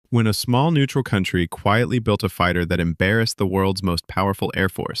When a small neutral country quietly built a fighter that embarrassed the world's most powerful air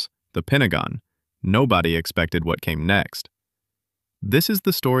force, the Pentagon, nobody expected what came next. This is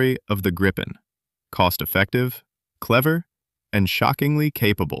the story of the Gripen, cost-effective, clever, and shockingly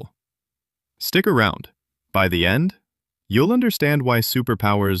capable. Stick around. By the end, you'll understand why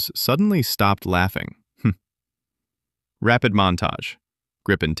superpowers suddenly stopped laughing. Rapid montage.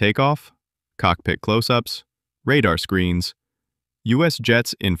 Gripen takeoff, cockpit close-ups, radar screens, U.S.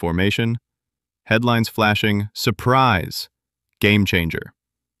 jets in formation, headlines flashing, surprise, game changer.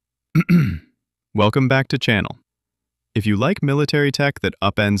 Welcome back to channel. If you like military tech that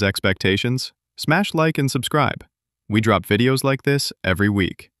upends expectations, smash like and subscribe. We drop videos like this every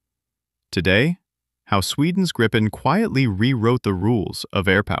week. Today, how Sweden's Gripen quietly rewrote the rules of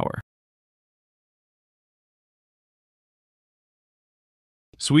air power.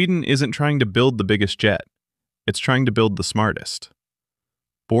 Sweden isn't trying to build the biggest jet. It's trying to build the smartest.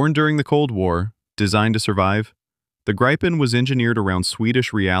 Born during the Cold War, designed to survive, the Gripen was engineered around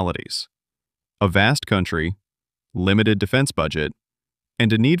Swedish realities. A vast country, limited defense budget,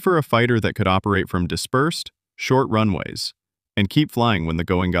 and a need for a fighter that could operate from dispersed, short runways and keep flying when the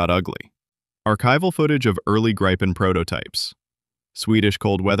going got ugly. Archival footage of early Gripen prototypes, Swedish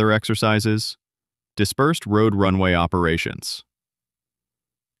cold weather exercises, dispersed road runway operations.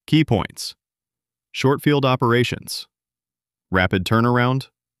 Key points: short field operations, rapid turnaround,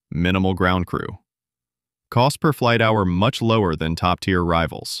 minimal ground crew. Cost per flight hour much lower than top-tier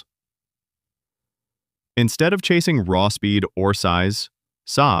rivals. Instead of chasing raw speed or size,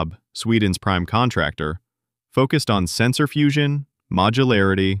 Saab, Sweden's prime contractor, focused on sensor fusion,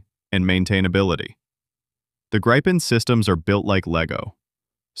 modularity, and maintainability. The Gripen systems are built like Lego.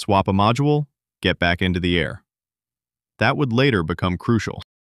 Swap a module, get back into the air. That would later become crucial.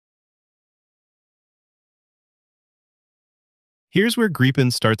 Here's where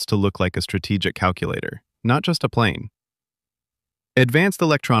Gripen starts to look like a strategic calculator, not just a plane. Advanced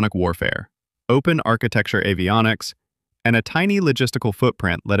electronic warfare, open architecture avionics, and a tiny logistical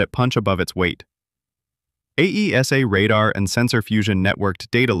footprint let it punch above its weight. AESA radar and sensor fusion networked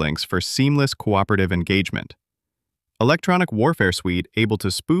data links for seamless cooperative engagement. Electronic warfare suite able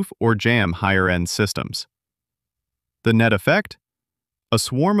to spoof or jam higher-end systems. The net effect? A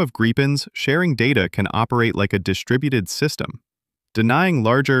swarm of Gripens sharing data can operate like a distributed system, denying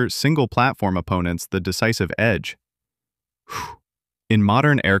larger, single-platform opponents the decisive edge. In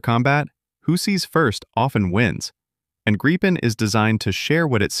modern air combat, who sees first often wins, and Gripen is designed to share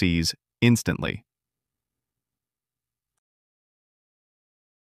what it sees instantly.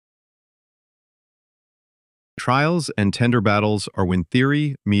 Trials and tender battles are when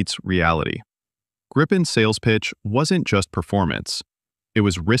theory meets reality. Gripen's sales pitch wasn't just performance, it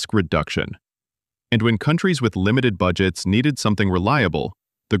was risk reduction. And when countries with limited budgets needed something reliable,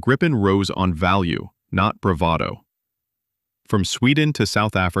 the Gripen rose on value, not bravado. From Sweden to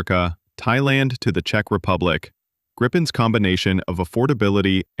South Africa, Thailand to the Czech Republic, Gripen's combination of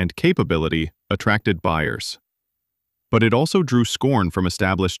affordability and capability attracted buyers. But it also drew scorn from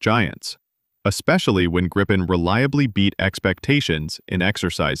established giants, especially when Gripen reliably beat expectations in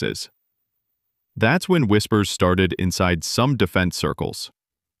exercises. That's when whispers started inside some defense circles.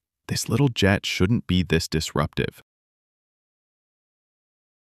 This little jet shouldn't be this disruptive.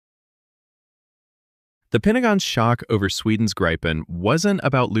 The Pentagon's shock over Sweden's Gripen wasn't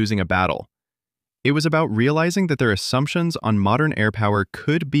about losing a battle. It was about realizing that their assumptions on modern air power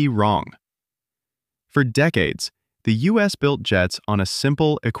could be wrong. For decades, the US built jets on a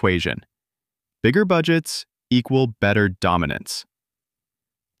simple equation: bigger budgets equal better dominance.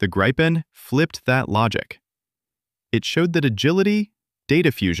 The Gripen flipped that logic. It showed that agility,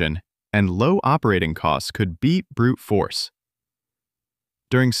 data fusion, and low operating costs could beat brute force.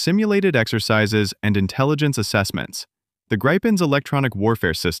 During simulated exercises and intelligence assessments, the Gripen's electronic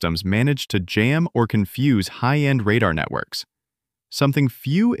warfare systems managed to jam or confuse high-end radar networks, something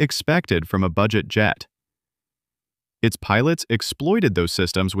few expected from a budget jet. Its pilots exploited those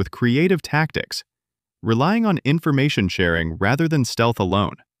systems with creative tactics, relying on information sharing rather than stealth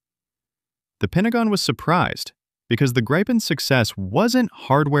alone. The Pentagon was surprised because the Gripen's success wasn't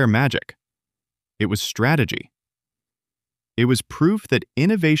hardware magic. It was strategy. It was proof that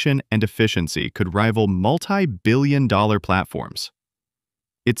innovation and efficiency could rival multi-billion-dollar platforms.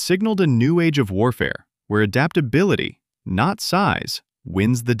 It signaled a new age of warfare where adaptability, not size,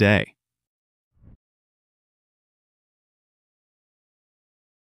 wins the day.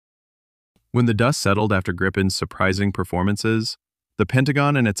 When the dust settled after Gripen's surprising performances, the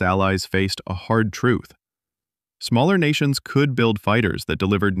Pentagon and its allies faced a hard truth. Smaller nations could build fighters that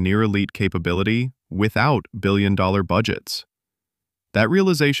delivered near-elite capability without billion-dollar budgets. That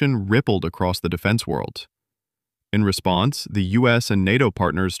realization rippled across the defense world. In response, the US and NATO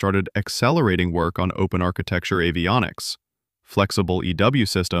partners started accelerating work on open architecture avionics, flexible EW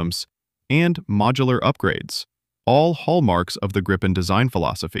systems, and modular upgrades, all hallmarks of the Gripen design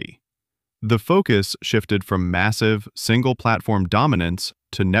philosophy. The focus shifted from massive, single-platform dominance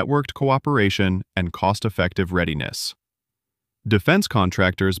to networked cooperation and cost-effective readiness. Defense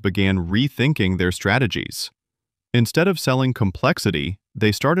contractors began rethinking their strategies. Instead of selling complexity,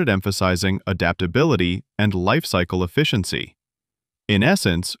 they started emphasizing adaptability and lifecycle efficiency. In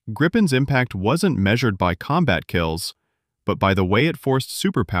essence, Gripen's impact wasn't measured by combat kills, but by the way it forced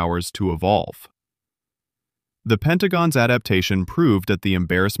superpowers to evolve. The Pentagon's adaptation proved that the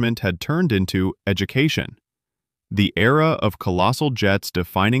embarrassment had turned into education. The era of colossal jets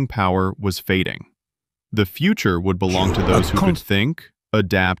defining power was fading. The future would belong to those who could think,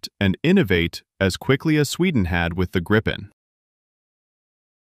 adapt, and innovate as quickly as Sweden had with the Gripen.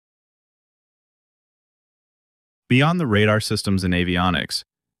 Beyond the radar systems and avionics,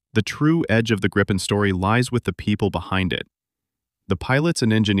 the true edge of the Gripen story lies with the people behind it. The pilots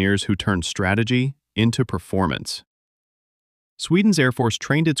and engineers who turned strategy into performance. Sweden's Air Force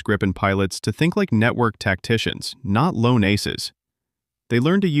trained its Gripen pilots to think like network tacticians, not lone aces. They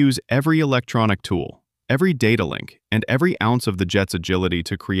learned to use every electronic tool, every data link, and every ounce of the jet's agility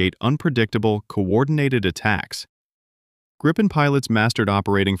to create unpredictable, coordinated attacks. Gripen pilots mastered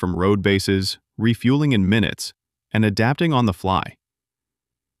operating from road bases, refueling in minutes, and adapting on the fly.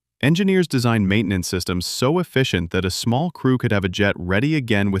 Engineers designed maintenance systems so efficient that a small crew could have a jet ready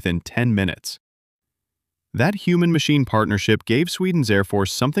again within 10 minutes. That human-machine partnership gave Sweden's Air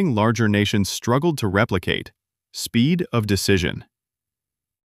Force something larger nations struggled to replicate: speed of decision.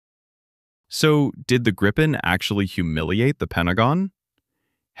 So, did the Gripen actually humiliate the Pentagon?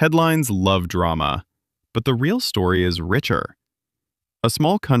 Headlines love drama, but the real story is richer. A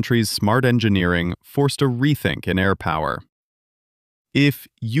small country's smart engineering forced a rethink in air power. If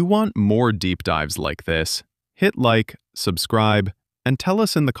you want more deep dives like this, hit like, subscribe, and tell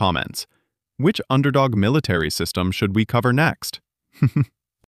us in the comments, which underdog military system should we cover next?